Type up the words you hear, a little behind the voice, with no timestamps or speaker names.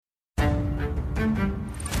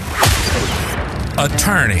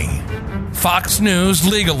attorney, Fox News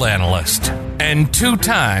legal analyst, and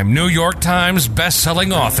two-time New York Times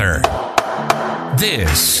best-selling author.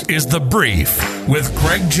 This is The Brief with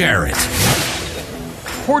Greg Jarrett.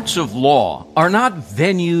 Courts of law are not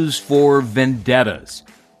venues for vendettas.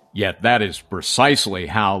 Yet that is precisely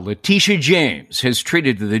how Letitia James has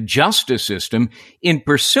treated the justice system in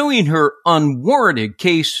pursuing her unwarranted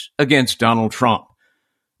case against Donald Trump.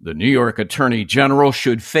 The New York Attorney General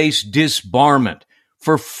should face disbarment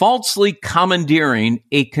for falsely commandeering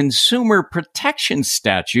a consumer protection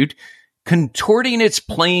statute, contorting its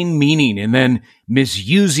plain meaning, and then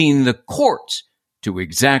misusing the courts to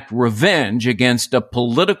exact revenge against a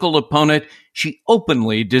political opponent she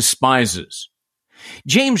openly despises.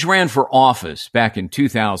 James ran for office back in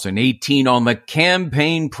 2018 on the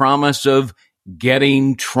campaign promise of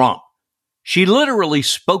getting Trump. She literally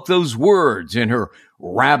spoke those words in her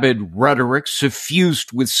rabid rhetoric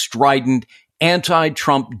suffused with strident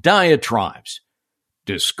anti-Trump diatribes.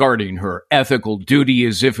 Discarding her ethical duty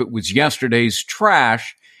as if it was yesterday's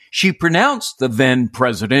trash, she pronounced the then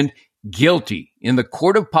president guilty in the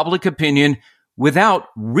court of public opinion without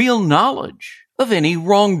real knowledge of any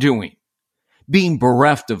wrongdoing. Being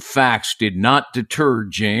bereft of facts did not deter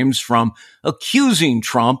James from accusing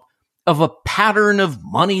Trump of a pattern of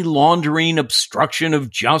money laundering, obstruction of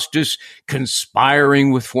justice,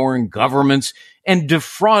 conspiring with foreign governments, and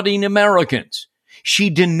defrauding Americans. She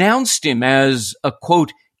denounced him as a,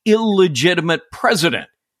 quote, illegitimate president,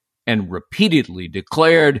 and repeatedly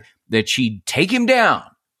declared that she'd take him down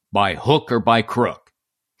by hook or by crook.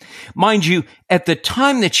 Mind you, at the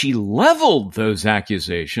time that she leveled those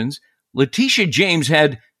accusations, Letitia James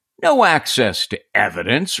had no access to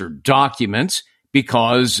evidence or documents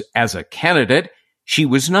because, as a candidate, she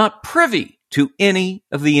was not privy to any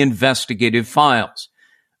of the investigative files.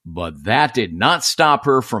 But that did not stop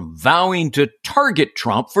her from vowing to target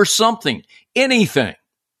Trump for something, anything.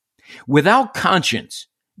 Without conscience,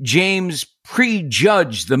 James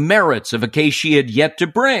prejudged the merits of a case she had yet to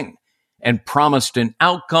bring and promised an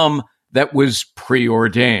outcome that was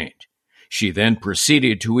preordained. She then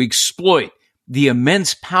proceeded to exploit the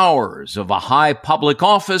immense powers of a high public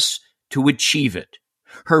office to achieve it.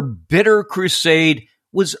 Her bitter crusade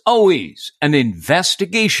was always an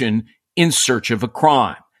investigation in search of a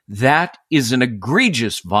crime. That is an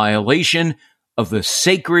egregious violation of the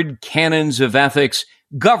sacred canons of ethics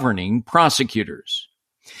governing prosecutors.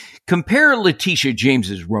 Compare Letitia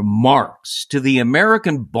James's remarks to the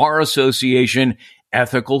American Bar Association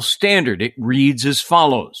ethical standard. It reads as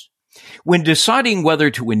follows. When deciding whether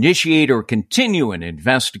to initiate or continue an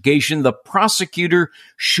investigation, the prosecutor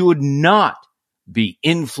should not be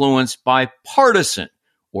influenced by partisan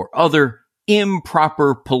or other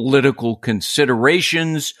improper political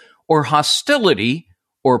considerations or hostility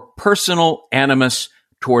or personal animus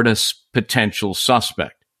toward a potential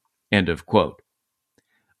suspect. End of quote.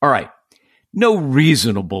 All right. No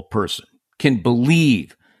reasonable person can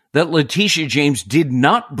believe that Letitia James did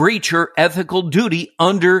not breach her ethical duty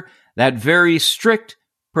under that very strict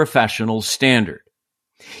professional standard.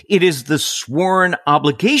 It is the sworn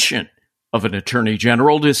obligation of an attorney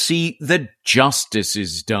general to see that justice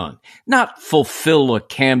is done, not fulfill a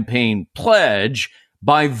campaign pledge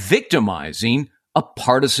by victimizing a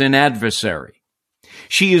partisan adversary.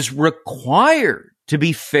 She is required to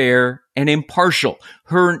be fair and impartial.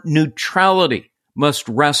 Her neutrality must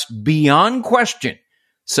rest beyond question,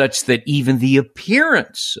 such that even the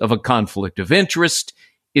appearance of a conflict of interest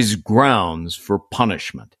is grounds for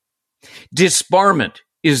punishment. Disbarment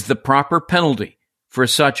is the proper penalty for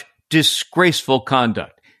such disgraceful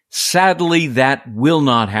conduct. Sadly, that will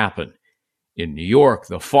not happen. In New York,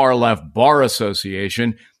 the far-left Bar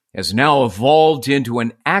Association has now evolved into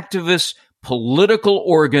an activist political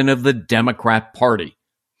organ of the Democrat Party.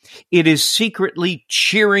 It is secretly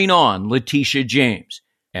cheering on Letitia James,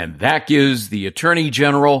 and that gives the Attorney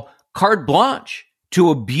General carte blanche to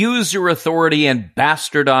abuse her authority and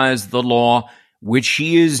bastardize the law, which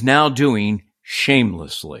she is now doing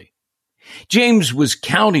shamelessly. James was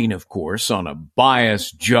counting, of course, on a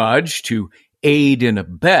biased judge to aid and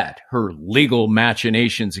abet her legal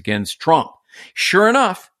machinations against Trump. Sure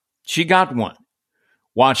enough, she got one.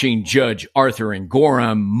 Watching Judge Arthur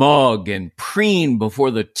Engoron mug and preen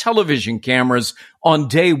before the television cameras on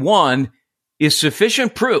day one is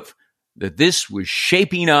sufficient proof that this was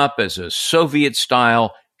shaping up as a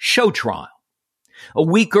Soviet-style show trial. A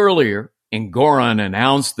week earlier, Engoron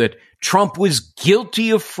announced that Trump was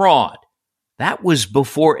guilty of fraud. That was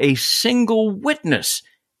before a single witness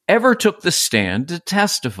ever took the stand to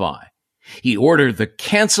testify. He ordered the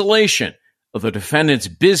cancellation of the defendant's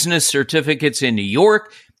business certificates in New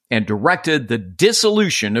York and directed the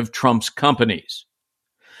dissolution of Trump's companies.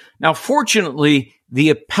 Now, fortunately,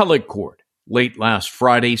 the appellate court late last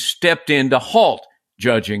Friday stepped in to halt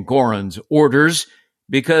Judge Engoron's orders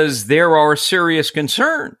because there are serious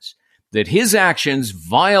concerns that his actions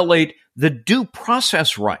violate the due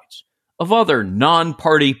process rights of other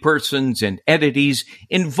non-party persons and entities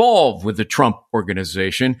involved with the Trump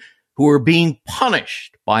organization who are being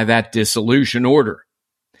punished by that dissolution order.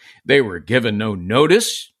 They were given no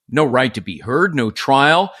notice, no right to be heard, no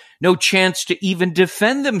trial, no chance to even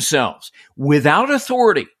defend themselves. Without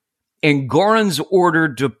authority, Engoron's order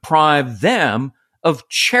deprived them of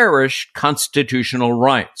cherished constitutional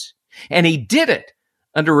rights. And he did it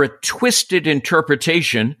under a twisted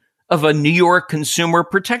interpretation of a New York consumer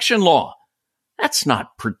protection law. That's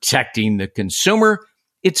not protecting the consumer,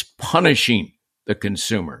 it's punishing the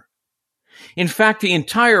consumer. In fact, the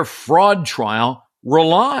entire fraud trial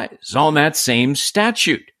relies on that same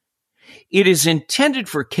statute. It is intended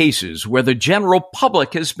for cases where the general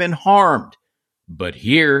public has been harmed. But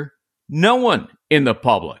here, no one in the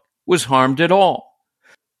public was harmed at all.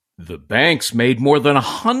 The banks made more than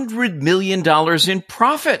 $100 million in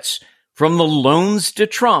profits from the loans to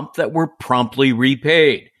Trump that were promptly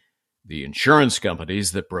repaid. The insurance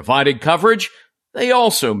companies that provided coverage, they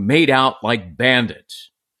also made out like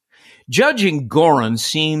bandits. Judge Engoron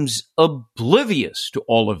seems oblivious to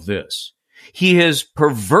all of this. He has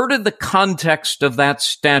perverted the context of that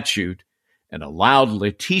statute and allowed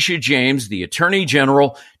Letitia James, the Attorney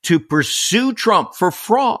General, to pursue Trump for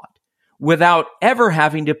fraud without ever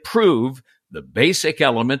having to prove the basic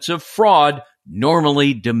elements of fraud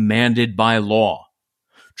normally demanded by law.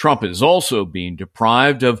 Trump is also being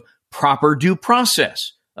deprived of proper due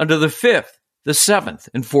process under the 5th, the 7th,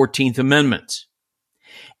 and 14th Amendments.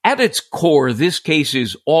 At its core, this case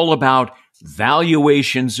is all about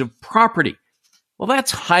valuations of property. Well,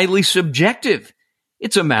 that's highly subjective.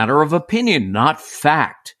 It's a matter of opinion, not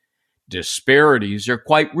fact. Disparities are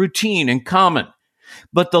quite routine and common,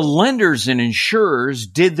 but the lenders and insurers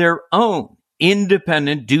did their own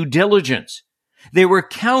independent due diligence. They were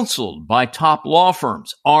counseled by top law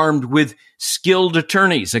firms armed with skilled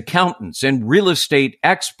attorneys, accountants, and real estate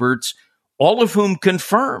experts, all of whom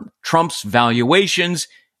confirmed Trump's valuations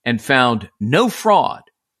and found no fraud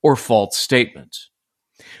or false statements.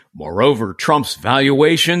 Moreover, Trump's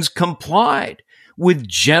valuations complied with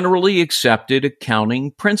generally accepted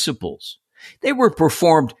accounting principles. They were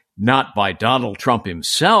performed not by Donald Trump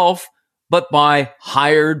himself, but by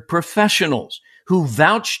hired professionals who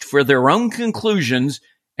vouched for their own conclusions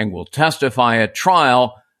and will testify at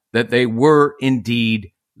trial that they were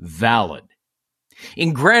indeed valid.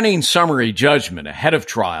 In granting summary judgment ahead of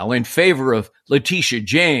trial in favor of Letitia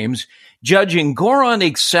James, Judge Engoron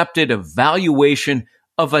accepted a valuation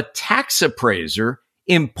of a tax appraiser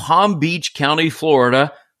in Palm Beach County,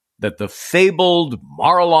 Florida, that the fabled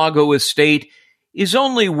Mar-a-Lago estate is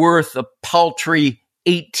only worth a paltry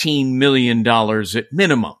 $18 million at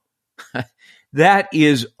minimum. That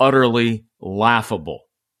is utterly laughable.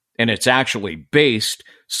 And it's actually based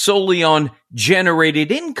solely on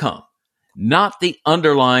generated income, not the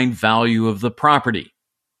underlying value of the property.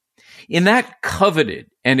 In that coveted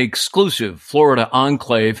and exclusive Florida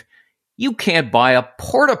enclave, you can't buy a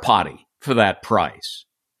porta potty for that price.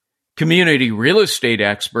 Community real estate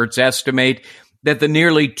experts estimate that the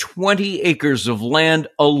nearly 20 acres of land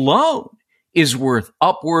alone is worth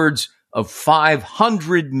upwards of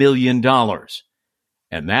 $500 million.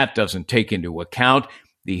 And that doesn't take into account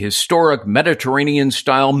the historic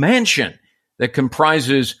Mediterranean-style mansion that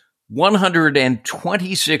comprises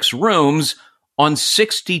 126 rooms on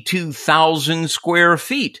 62,000 square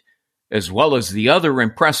feet, as well as the other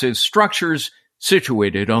impressive structures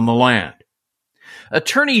situated on the land.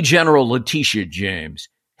 Attorney General Letitia James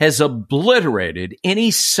has obliterated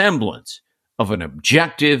any semblance of an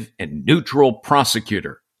objective and neutral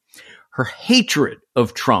prosecutor. Her hatred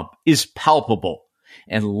of Trump is palpable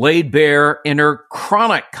and laid bare in her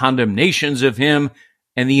chronic condemnations of him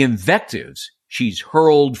and the invectives she's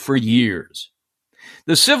hurled for years.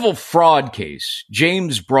 The civil fraud case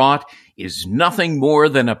James brought is nothing more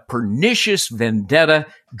than a pernicious vendetta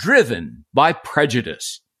driven by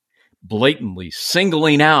prejudice, blatantly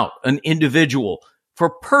singling out an individual for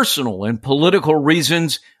personal and political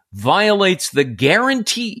reasons violates the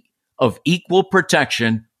guarantee of equal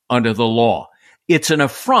protection under the law. It's an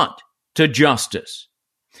affront to justice.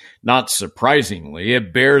 Not surprisingly,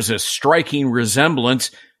 it bears a striking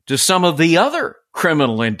resemblance to some of the other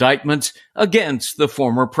criminal indictments against the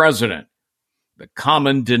former president. The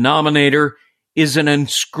common denominator is an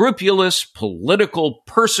unscrupulous political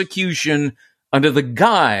persecution under the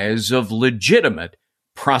guise of legitimate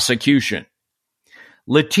prosecution.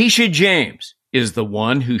 Letitia James is the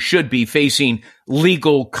one who should be facing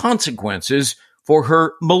legal consequences for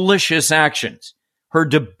her malicious actions, her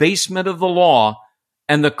debasement of the law,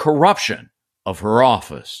 and the corruption of her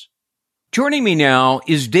office. Joining me now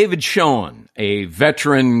is David Schoen, a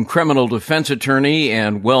veteran criminal defense attorney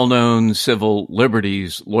and well-known civil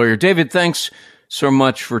liberties lawyer. David, thanks so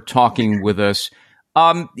much for talking with us.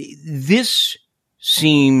 This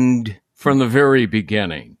seemed from the very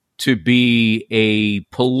beginning to be a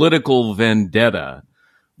political vendetta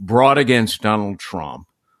brought against Donald Trump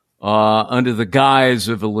under the guise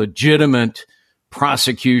of a legitimate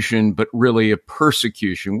prosecution, but really a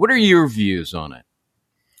persecution. What are your views on it?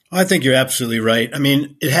 I think you're absolutely right. I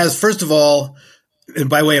mean, it has, first of all,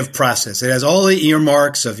 by way of process, it has all the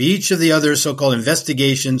earmarks of each of the other so-called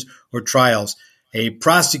investigations or trials. A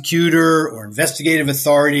prosecutor or investigative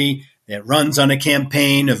authority that runs on a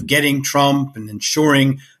campaign of getting Trump and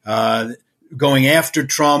ensuring going after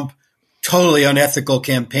Trump, totally unethical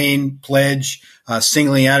campaign pledge,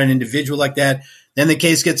 singling out an individual like that. Then the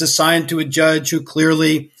case gets assigned to a judge who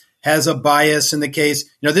clearly has a bias in the case.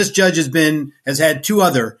 You know, this judge has had two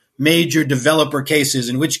other major developer cases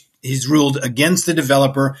in which he's ruled against the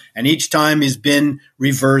developer, and each time he's been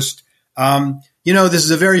reversed. This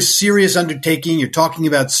is a very serious undertaking. You're talking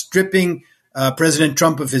about stripping President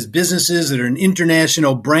Trump of his businesses that are an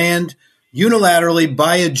international brand unilaterally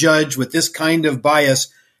by a judge with this kind of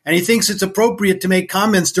bias. And he thinks it's appropriate to make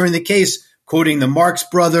comments during the case, quoting the Marx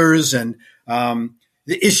Brothers and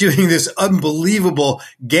issuing this unbelievable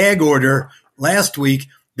gag order last week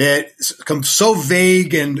that comes so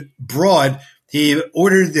vague and broad. He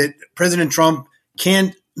ordered that President Trump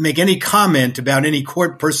can't make any comment about any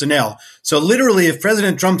court personnel. So literally, if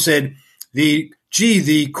President Trump said, the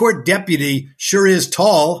court deputy sure is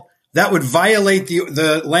tall, that would violate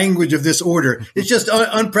the language of this order. It's just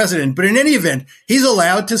unprecedented. But in any event, he's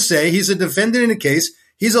allowed to say, he's a defendant in a case,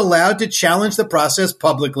 he's allowed to challenge the process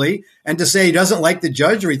publicly and to say he doesn't like the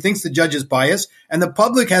judge or he thinks the judge is biased. And the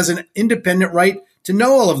public has an independent right to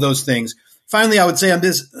know all of those things. Finally, I would say on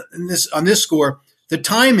this score, the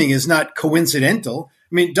timing is not coincidental.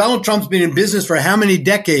 I mean, Donald Trump's been in business for how many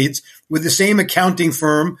decades with the same accounting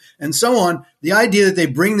firm and so on. The idea that they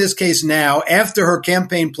bring this case now after her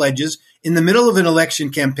campaign pledges in the middle of an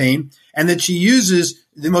election campaign, and that she uses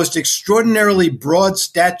the most extraordinarily broad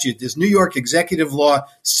statute, this New York Executive Law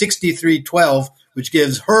 6312, which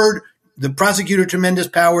gives her, the prosecutor, tremendous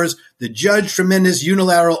powers, the judge tremendous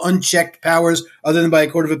unilateral unchecked powers other than by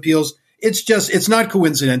a court of appeals. It's not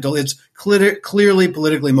coincidental. It's clearly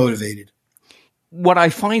politically motivated. What I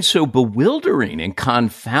find so bewildering and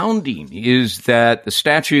confounding is that the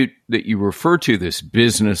statute that you refer to, this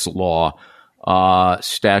business law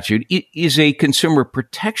statute, it is a consumer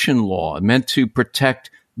protection law meant to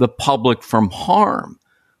protect the public from harm.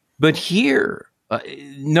 But here,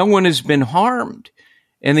 no one has been harmed.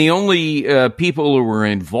 And the only people who were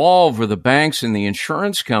involved were the banks and the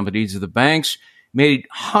insurance companies. The banks made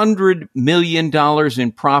 $100 million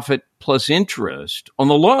in profit plus interest on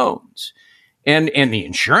the loans. And the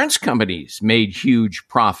insurance companies made huge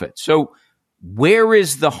profits. So where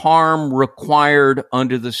is the harm required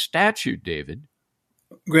under the statute, David?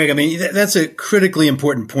 Greg, I mean, that's a critically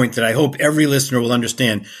important point that I hope every listener will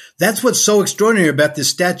understand. That's what's so extraordinary about this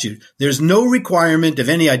statute. There's no requirement of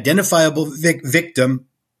any identifiable victim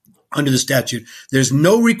under the statute. There's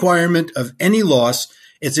no requirement of any loss.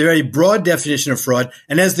 It's a very broad definition of fraud.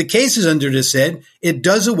 And as the cases under this said, it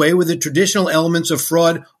does away with the traditional elements of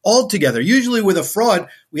fraud altogether. Usually with a fraud,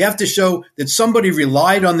 we have to show that somebody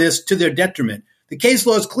relied on this to their detriment. The case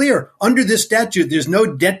law is clear. Under this statute, there's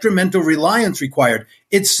no detrimental reliance required.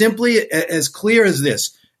 It's simply as clear as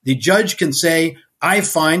this. The judge can say, I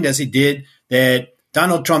find, as he did, that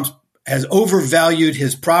Donald Trump has overvalued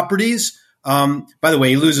his properties. By the way,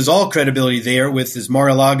 he loses all credibility there with his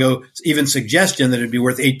Mar-a-Lago even suggestion that it'd be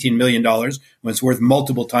worth $18 million when it's worth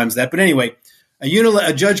multiple times that. But anyway,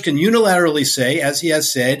 a judge can unilaterally say, as he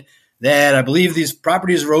has said, that I believe these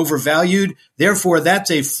properties are overvalued. Therefore, that's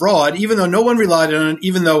a fraud, even though no one relied on it,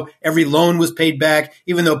 even though every loan was paid back,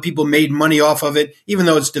 even though people made money off of it, even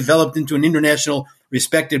though it's developed into an international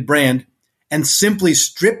respected brand, and simply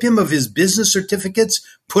strip him of his business certificates,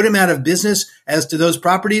 put him out of business as to those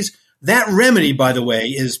properties. That remedy, by the way,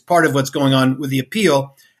 is part of what's going on with the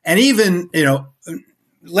appeal. And even,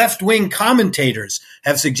 left-wing commentators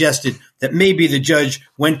have suggested that maybe the judge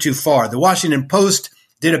went too far. The Washington Post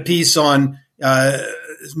did a piece on,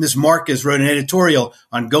 Ms. Marcus wrote an editorial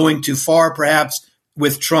on going too far, perhaps,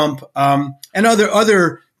 with Trump. And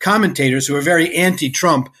other commentators who are very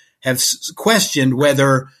anti-Trump have questioned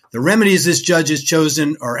whether the remedies this judge has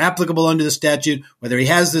chosen are applicable under the statute, whether he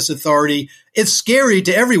has this authority. It's scary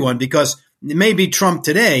to everyone because it may be Trump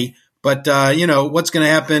today, but, what's going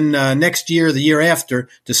to happen next year, the year after,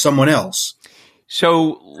 to someone else?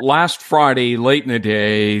 So last Friday, late in the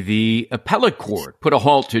day, the appellate court put a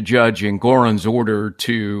halt to Judge Engoron's order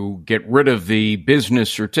to get rid of the business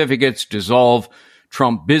certificates, dissolve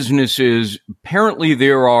Trump businesses. Apparently,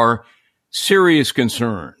 there are serious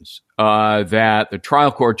concerns that the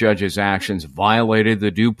trial court judge's actions violated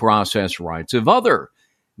the due process rights of other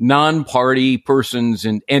non-party persons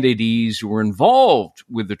and entities who were involved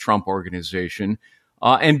with the Trump organization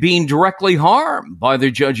and being directly harmed by the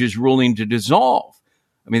judge's ruling to dissolve.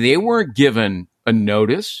 I mean, they weren't given a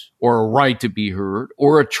notice or a right to be heard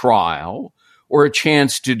or a trial or a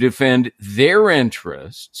chance to defend their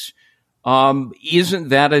interests. Isn't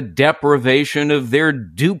that a deprivation of their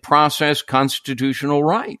due process constitutional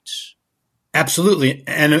rights? Absolutely.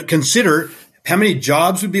 And consider how many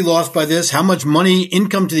jobs would be lost by this, how much money,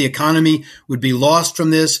 income to the economy would be lost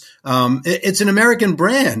from this. It's an American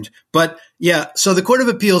brand. But yeah, so the Court of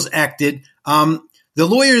Appeals acted. The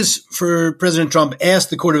lawyers for President Trump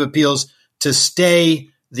asked the Court of Appeals to stay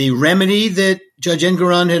the remedy that Judge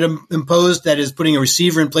Engoron had imposed, that is putting a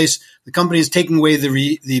receiver in place. The company is taking away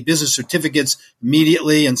the business certificates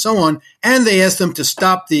immediately and so on. And they asked them to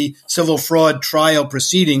stop the civil fraud trial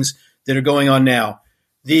proceedings that are going on now.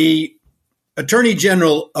 The Attorney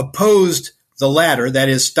General opposed the latter, that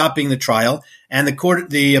is stopping the trial, and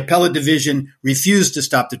the appellate division refused to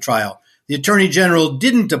stop the trial. The Attorney General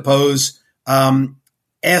didn't oppose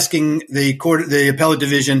asking the appellate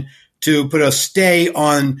division to put a stay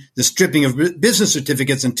on the stripping of business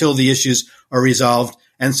certificates until the issues are resolved.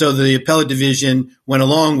 And so the appellate division went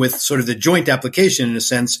along with sort of the joint application, in a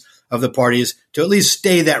sense, of the parties to at least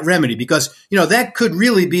stay that remedy, because, that could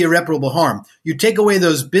really be irreparable harm. You take away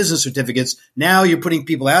those business certificates. Now you're putting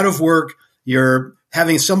people out of work. You're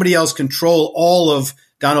having somebody else control all of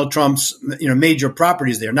Donald Trump's, major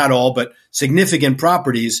properties there, not all, but significant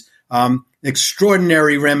properties.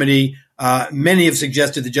 Extraordinary remedy. Many have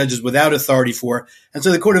suggested the judges without authority for. And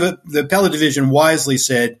so the appellate division wisely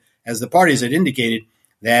said, as the parties had indicated,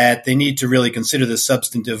 that they need to really consider the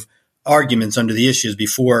substantive arguments under the issues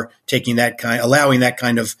before allowing that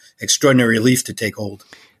kind of extraordinary relief to take hold.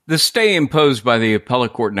 The stay imposed by the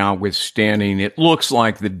appellate court notwithstanding, it looks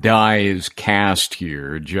like the die is cast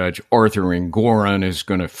here. Judge Arthur Engoron is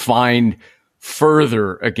going to find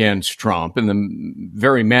further against Trump in the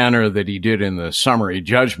very manner that he did in the summary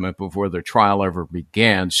judgment before the trial ever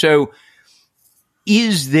began. So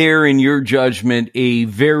is there, in your judgment, a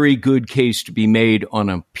very good case to be made on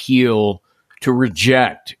appeal to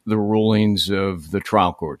reject the rulings of the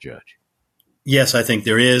trial court judge? Yes, I think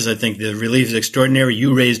there is. I think the relief is extraordinary.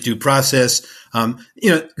 You raised due process.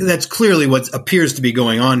 That's clearly what appears to be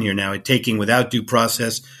going on here now, taking without due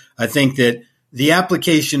process. I think that the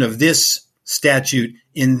application of this statute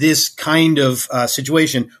in this kind of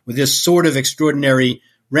situation with this sort of extraordinary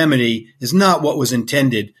remedy is not what was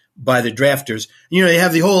intended by the drafters. They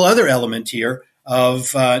have the whole other element here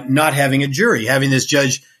of not having a jury, having this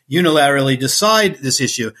judge unilaterally decide this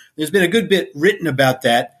issue. There's been a good bit written about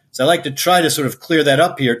that. So I'd like to try to sort of clear that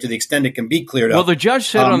up here to the extent it can be cleared up. Well, the judge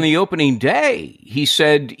said on the opening day, he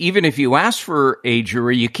said, even if you ask for a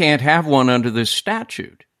jury, you can't have one under this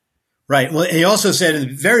statute. Right. Well, he also said in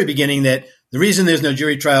the very beginning that the reason there's no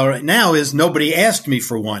jury trial right now is nobody asked me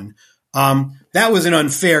for one. That was an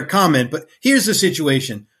unfair comment, but here's the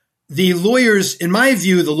situation. The lawyers, in my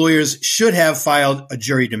view, the lawyers should have filed a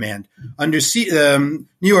jury demand under New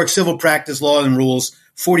York Civil Practice Law and Rules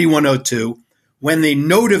 4102. When the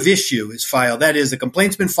note of issue is filed, that is, the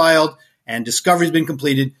complaint's been filed and discovery's been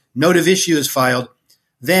completed, note of issue is filed,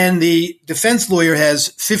 then the defense lawyer has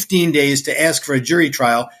 15 days to ask for a jury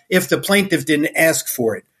trial if the plaintiff didn't ask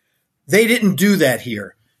for it. They didn't do that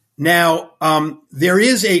here. Now, there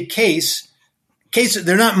is a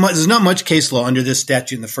there's not much case law under this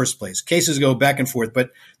statute in the first place. Cases go back and forth, but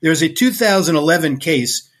there's a 2011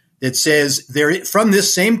 case that says from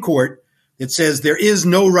this same court, it says there is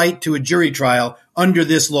no right to a jury trial under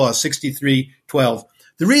this law, 6312.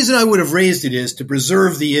 The reason I would have raised it is to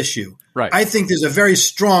preserve the issue. Right. I think there's a very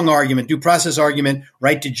strong argument, due process argument,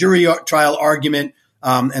 right to jury trial argument,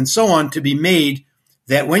 and so on to be made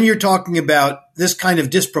that when you're talking about this kind of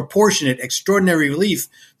disproportionate, extraordinary relief,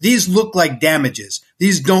 these look like damages.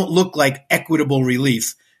 These don't look like equitable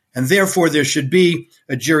relief. And therefore, there should be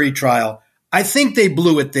a jury trial. I think they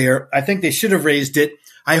blew it there. I think they should have raised it.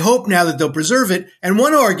 I hope now that they'll preserve it. And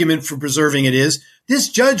one argument for preserving it is this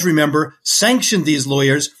judge, remember, sanctioned these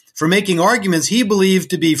lawyers for making arguments he believed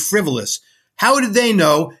to be frivolous. How did they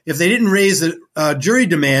know if they didn't raise the jury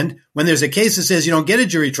demand when there's a case that says you don't get a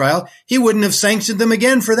jury trial? He wouldn't have sanctioned them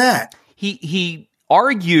again for that. He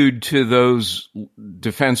argued to those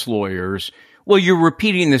defense lawyers, well, you're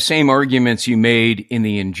repeating the same arguments you made in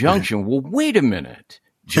the injunction. Well, wait a minute,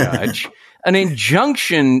 Judge. An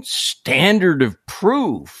injunction standard of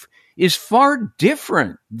proof is far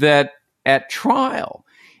different than at trial.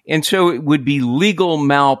 And so it would be legal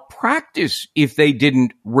malpractice if they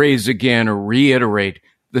didn't raise again or reiterate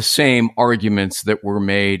the same arguments that were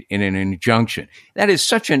made in an injunction. That is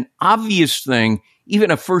such an obvious thing. Even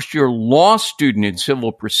a first-year law student in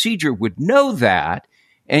civil procedure would know that,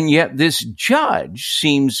 and yet this judge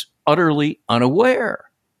seems utterly unaware.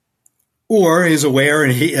 Or is aware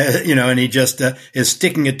and he just is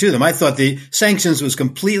sticking it to them. I thought the sanctions was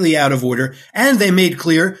completely out of order, and they made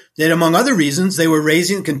clear that among other reasons they were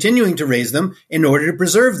continuing to raise them in order to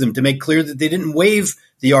preserve them, to make clear that they didn't waive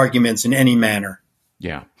the arguments in any manner.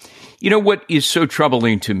 Yeah. You know, what is so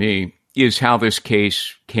troubling to me is how this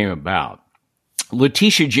case came about.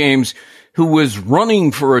 Letitia James, who was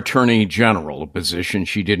running for Attorney General, a position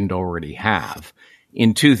she didn't already have,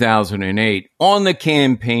 in 2008, on the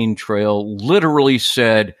campaign trail, literally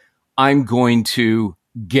said, I'm going to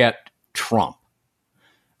get Trump.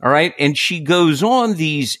 All right. And she goes on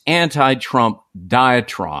these anti-Trump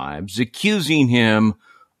diatribes, accusing him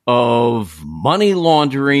of money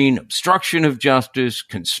laundering, obstruction of justice,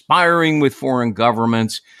 conspiring with foreign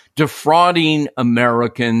governments, defrauding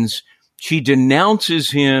Americans. She denounces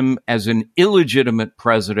him as an illegitimate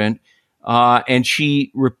president, and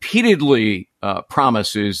she repeatedly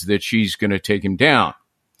promises that she's going to take him down.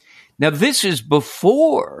 Now, this is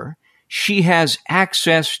before she has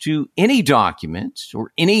access to any documents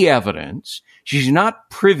or any evidence. She's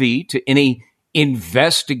not privy to any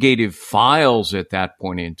investigative files at that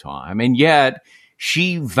point in time, and yet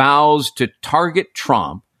she vows to target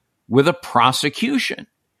Trump with a prosecution.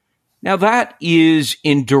 Now, that is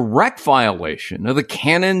in direct violation of the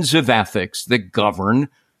canons of ethics that govern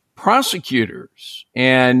prosecutors.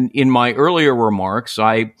 And in my earlier remarks,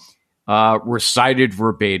 I recited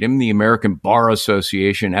verbatim the American Bar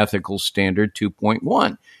Association Ethical Standard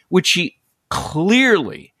 2.1, which she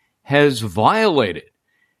clearly has violated.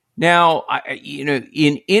 Now,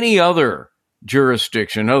 in any other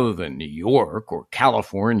jurisdiction other than New York or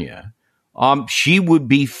California, she would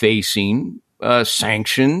be facing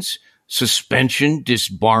sanctions, suspension,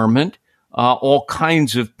 disbarment, all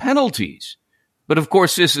kinds of penalties. But of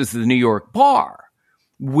course, this is the New York Bar,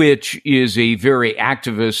 which is a very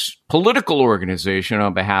activist political organization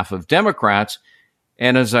on behalf of Democrats.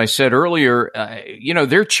 And as I said earlier,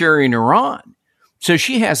 they're cheering her on. So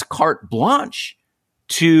she has carte blanche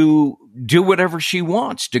to do whatever she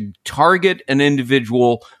wants, to target an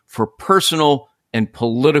individual for personal and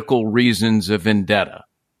political reasons of vendetta.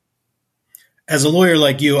 As a lawyer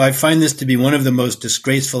like you, I find this to be one of the most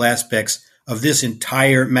disgraceful aspects of this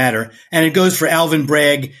entire matter. And it goes for Alvin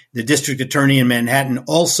Bragg, the district attorney in Manhattan,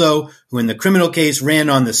 also, who in the criminal case ran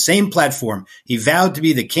on the same platform. He vowed to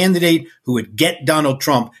be the candidate who would get Donald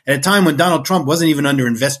Trump at a time when Donald Trump wasn't even under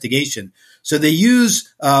investigation. So they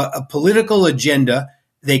use a political agenda.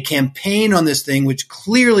 They campaign on this thing, which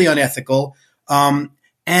clearly unethical,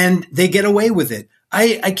 and they get away with it.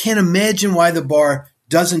 I can't imagine why the bar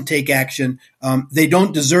doesn't take action. They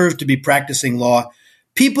don't deserve to be practicing law.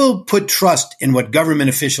 People put trust in what government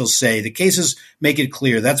officials say. The cases make it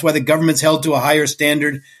clear. That's why the government's held to a higher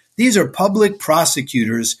standard. These are public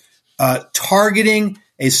prosecutors targeting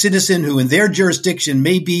a citizen who in their jurisdiction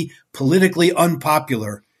may be politically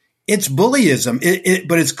unpopular. It's bullyism,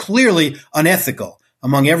 but it's clearly unethical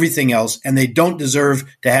among everything else, and they don't deserve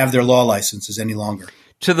to have their law licenses any longer.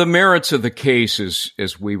 To the merits of the case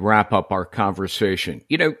as we wrap up our conversation,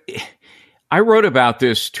 I wrote about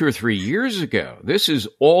this 2 or 3 years ago. This is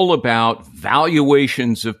all about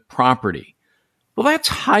valuations of property. Well, that's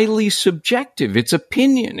highly subjective. It's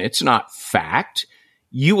opinion. It's not fact.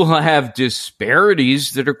 You will have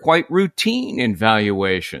disparities that are quite routine in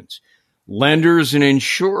valuations. Lenders and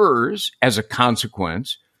insurers, as a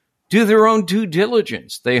consequence, do their own due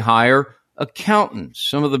diligence. They hire accountants.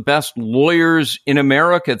 Some of the best lawyers in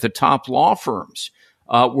America at the top law firms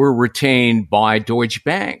were retained by Deutsche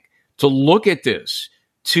Bank to look at this,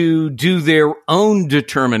 to do their own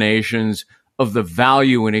determinations of the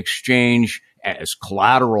value in exchange as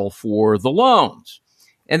collateral for the loans.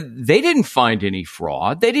 And they didn't find any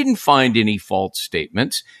fraud. They didn't find any false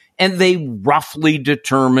statements. And they roughly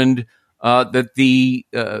determined that the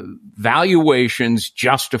valuations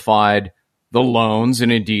justified the loans.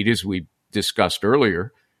 And indeed, as we discussed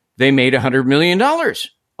earlier, they made $100 million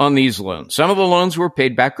on these loans. Some of the loans were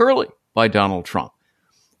paid back early. by Donald Trump.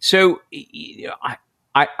 So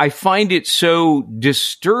I find it so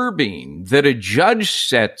disturbing that a judge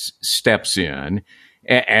steps in,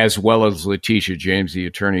 as well as Letitia James, the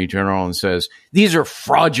Attorney General, and says, these are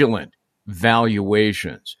fraudulent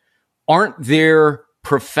valuations. Aren't there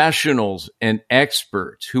professionals and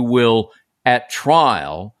experts who will, at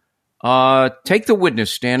trial, take the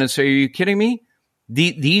witness stand and say, are you kidding me?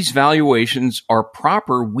 These valuations are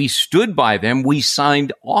proper. We stood by them. We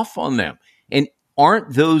signed off on them. And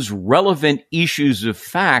aren't those relevant issues of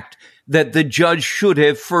fact that the judge should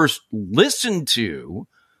have first listened to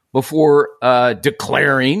before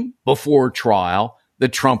declaring before trial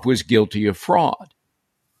that Trump was guilty of fraud?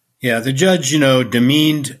 Yeah, the judge,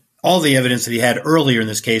 demeaned all the evidence that he had earlier in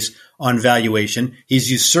this case on valuation.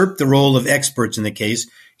 He's usurped the role of experts in the case.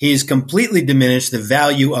 He's completely diminished the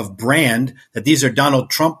value of brand, that these are Donald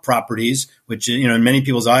Trump properties, which, in many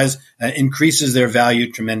people's eyes, increases their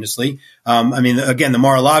value tremendously. Again, the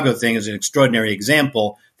Mar-a-Lago thing is an extraordinary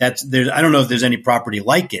example. I don't know if there's any property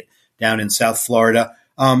like it down in South Florida.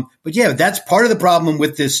 But yeah, that's part of the problem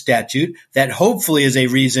with this statute. That hopefully is a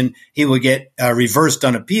reason he will get reversed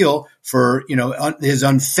on appeal for his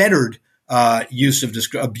unfettered abuse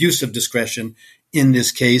of discretion in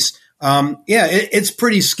this case. It's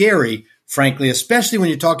pretty scary, frankly, especially when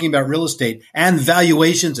you're talking about real estate and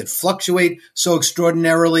valuations that fluctuate so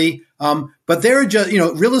extraordinarily. But there are just,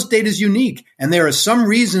 real estate is unique, and there are some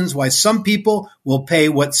reasons why some people will pay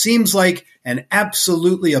what seems like an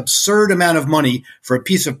absolutely absurd amount of money for a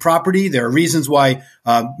piece of property. There are reasons why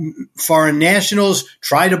foreign nationals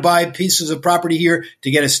try to buy pieces of property here to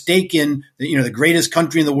get a stake in the greatest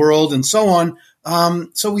country in the world, and so on.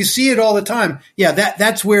 So we see it all the time. Yeah,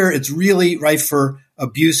 that's where it's really rife for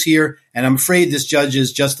abuse here, and I'm afraid this judge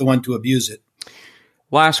is just the one to abuse it.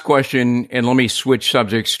 Last question, and let me switch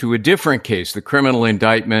subjects to a different case, the criminal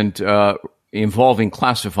indictment involving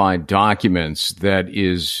classified documents that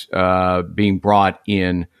is being brought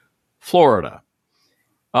in Florida.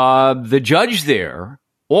 The judge there,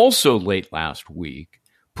 also late last week,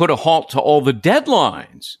 put a halt to all the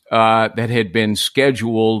deadlines that had been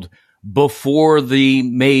scheduled before the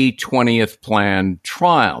May 20th planned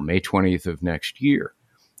trial, May 20th of next year.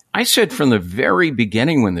 I said from the very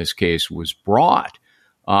beginning when this case was brought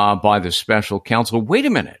by the special counsel, wait a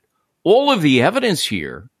minute, all of the evidence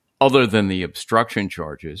here, other than the obstruction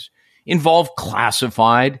charges, involve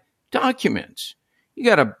classified documents. You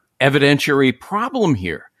got an evidentiary problem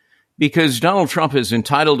here because Donald Trump is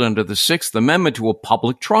entitled under the Sixth Amendment to a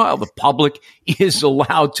public trial. The public is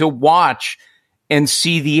allowed to watch and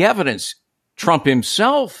see the evidence. Trump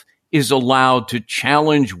himself is allowed to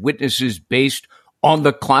challenge witnesses based on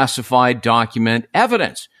the classified document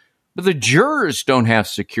evidence. But the jurors don't have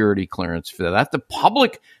security clearance for that. The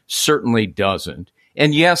public certainly doesn't.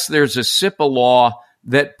 And yes, there's a SIPA law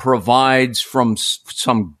that provides from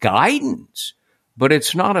some guidance, but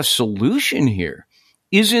it's not a solution here.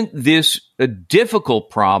 Isn't this a difficult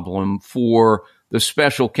problem for the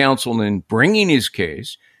special counsel in bringing his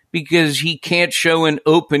case because he can't show in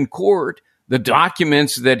open court the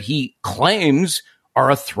documents that he claims are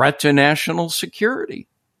a threat to national security?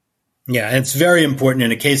 Yeah, and it's very important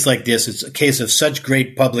in a case like this. It's a case of such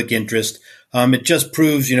great public interest. It just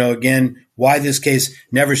proves, again, why this case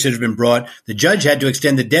never should have been brought. The judge had to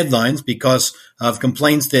extend the deadlines because of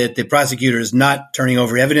complaints that the prosecutor is not turning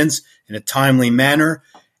over evidence in a timely manner.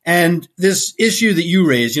 And this issue that you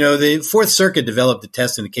raised, the Fourth Circuit developed a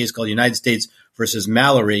test in a case called United States versus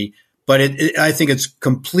Mallory, but I think it's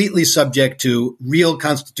completely subject to real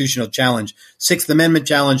constitutional challenge, Sixth Amendment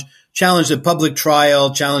challenge to public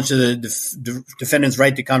trial, challenge to the defendant's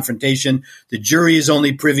right to confrontation. The jury is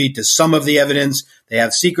only privy to some of the evidence. They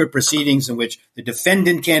have secret proceedings in which the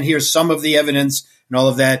defendant can't hear some of the evidence and all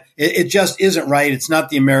of that. It just isn't right. It's not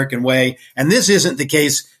the American way. And this isn't the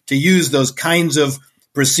case to use those kinds of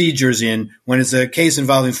procedures in when it's a case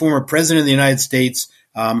involving former president of the United States,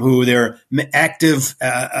 who there are active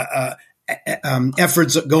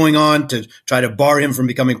efforts going on to try to bar him from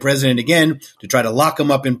becoming president again, to try to lock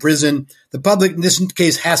him up in prison. The public in this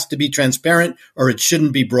case has to be transparent or it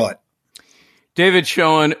shouldn't be brought. David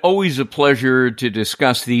Schoen, always a pleasure to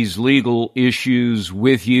discuss these legal issues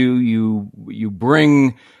with you. You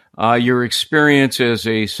bring your experience as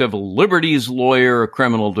a civil liberties lawyer, a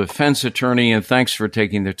criminal defense attorney, and thanks for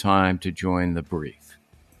taking the time to join The Brief.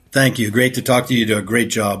 Thank you. Great to talk to you. You do a great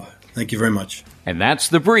job. Thank you very much. And that's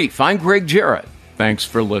The Brief. I'm Greg Jarrett. Thanks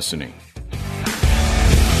for listening.